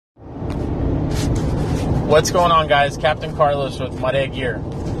What's going on, guys? Captain Carlos with Mud Egg Gear.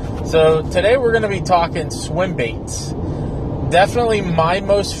 So today we're going to be talking swim baits. Definitely my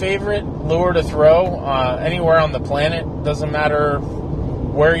most favorite lure to throw anywhere on the planet. Doesn't matter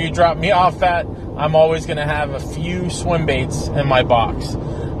where you drop me off at, I'm always going to have a few swim baits in my box.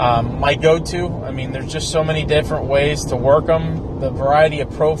 My go-to, I mean, there's just so many different ways to work them. The variety of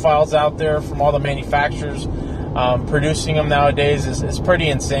profiles out there from all the manufacturers producing them nowadays is pretty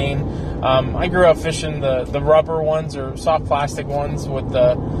insane. I grew up fishing the rubber ones or soft plastic ones with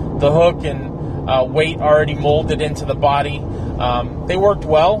the hook and weight already molded into the body. They worked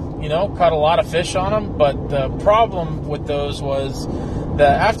well, caught a lot of fish on them, but the problem with those was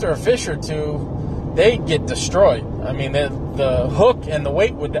that after a fish or two, they get destroyed. I mean, the hook and the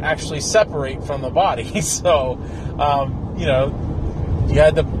weight would actually separate from the body. So, you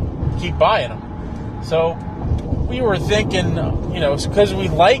had to keep buying them. So we were thinking, because we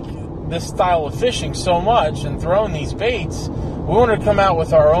like this style of fishing so much and throwing these baits, we wanted to come out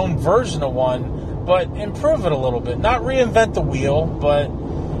with our own version of one, but improve it a little bit. Not reinvent the wheel, but,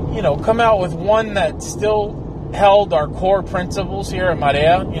 come out with one that still held our core principles here at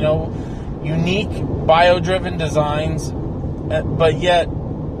Marea, unique bio-driven designs, but yet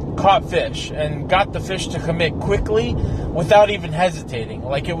caught fish and got the fish to commit quickly without even hesitating,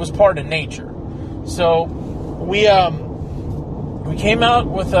 like it was part of nature. So we came out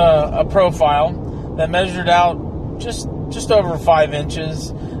with a profile that measured out just over 5 inches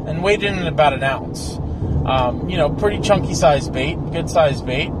and weighed in at about an ounce. Pretty chunky size bait, good size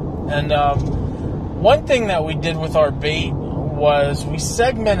bait. And one thing that we did with our bait was we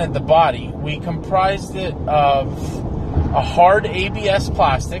segmented the body. We comprised it of a hard ABS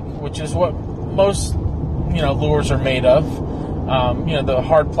plastic, which is what most lures are made of. The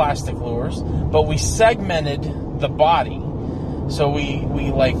hard plastic lures. But we segmented the body. So we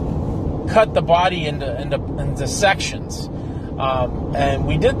cut the body into sections. And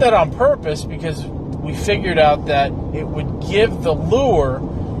we did that on purpose because we figured out that it would give the lure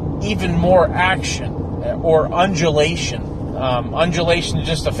even more action or undulation. Undulation is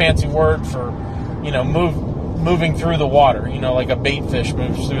just a fancy word for, moving through the water, like a bait fish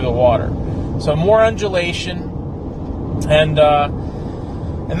moves through the water. So more undulation. And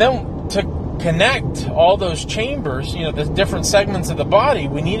then to connect all those chambers, the different segments of the body,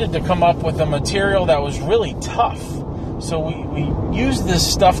 we needed to come up with a material that was really tough. So we used this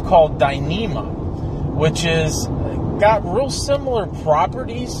stuff called Dyneema, which is got real similar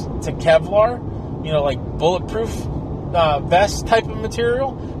properties to Kevlar, like bulletproof vest type of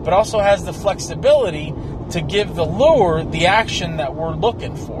material, but also has the flexibility to give the lure the action that we're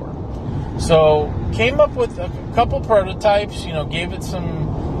looking for. So came up with a couple prototypes, gave it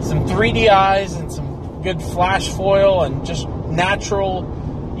some 3D eyes and some good flash foil and just natural,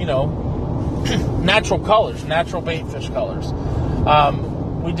 natural colors, natural bait fish colors.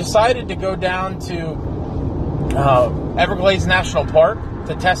 We decided to go down to Everglades National Park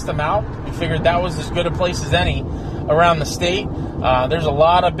to test them out. We figured that was as good a place as any around the state. There's a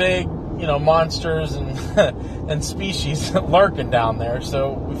lot of big, monsters and and species lurking down there,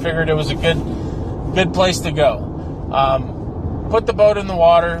 so we figured it was a good place to go. Put the boat in the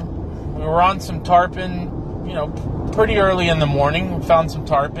water. We were on some tarpon, pretty early in the morning. We found some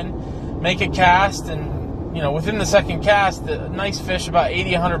tarpon. Make a cast, and within the second cast, a nice fish about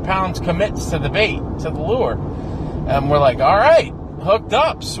 80, 100 pounds commits to the bait, to the lure. And we're like, all right, hooked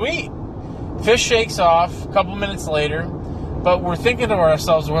up, sweet. Fish shakes off a couple minutes later, but we're thinking to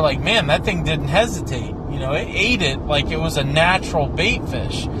ourselves, we're like, man, that thing didn't hesitate. It ate it like it was a natural bait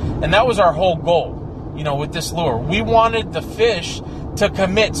fish. And that was our whole goal, with this lure. We wanted the fish to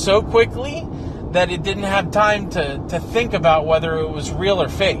commit so quickly that it didn't have time to think about whether it was real or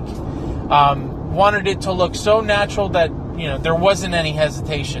fake. Wanted it to look so natural that, there wasn't any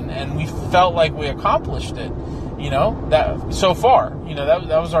hesitation. And we felt like we accomplished it, that so far.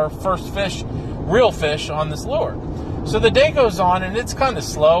 That was our first fish, real fish on this lure. So the day goes on, and it's kind of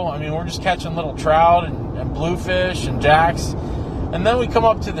slow. I mean, we're just catching little trout and bluefish and jacks. And then we come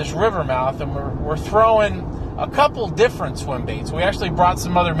up to this river mouth, and we're throwing a couple different swim baits. We actually brought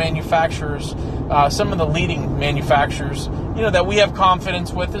some other manufacturers, some of the leading manufacturers, that we have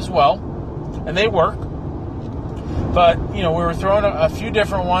confidence with as well. And they work. But, we were throwing a few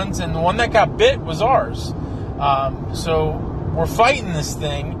different ones, and the one that got bit was ours. So we're fighting this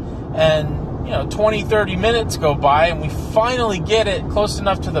thing, and 20, 30 minutes go by, and we finally get it close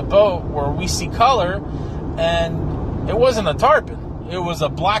enough to the boat where we see color, and it wasn't a tarpon. It was a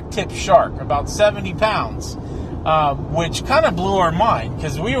black-tipped shark, about 70 pounds, which kind of blew our mind,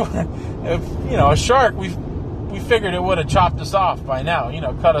 because we were, a shark, we figured it would have chopped us off by now,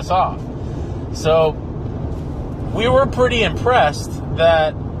 cut us off. So we were pretty impressed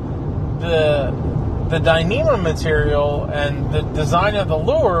that the Dyneema material and the design of the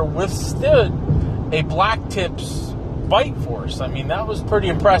lure withstood a black tips bite force. I mean, that was pretty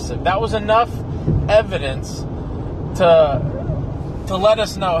impressive. That was enough evidence to let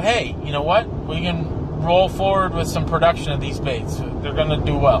us know, hey, you know what? We can roll forward with some production of these baits. They're going to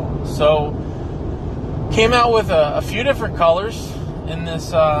do well. So, came out with a few different colors in this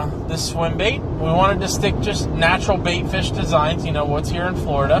swim bait. We wanted to stick just natural bait fish designs, you know, what's here in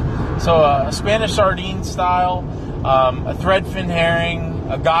Florida. So, a Spanish sardine style, a threadfin herring,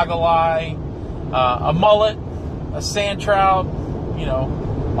 a goggle eye, a mullet, a sand trout, you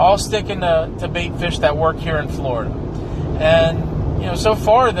know, all sticking to bait fish that work here in Florida. And, you know, so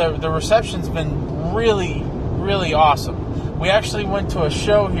far the reception's been really, really awesome. We actually went to a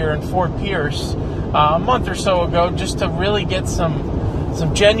show here in Fort Pierce a month or so ago just to really get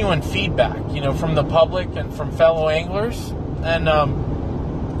some genuine feedback, you know, from the public and from fellow anglers. And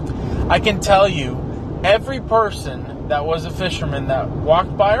I can tell you, every person that was a fisherman that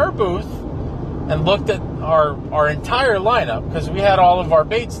walked by our booth and looked at our entire lineup, because we had all of our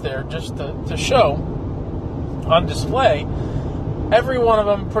baits there just to show on display, every one of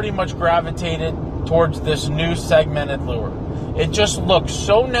them pretty much gravitated towards this new segmented lure. It just looked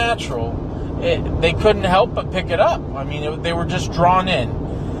so natural, they couldn't help but pick it up. I mean, they were just drawn in.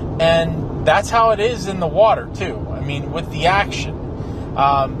 And that's how it is in the water, too. I mean, with the action.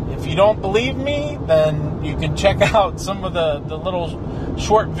 If you don't believe me, then you can check out some of the little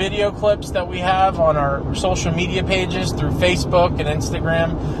short video clips that we have on our social media pages through Facebook and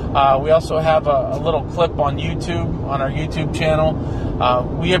Instagram. We also have a little clip on YouTube, on our YouTube channel.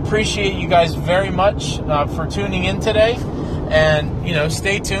 We appreciate you guys very much for tuning in today. And, you know,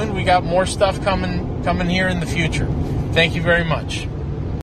 stay tuned. We got more stuff coming here in the future. Thank you very much.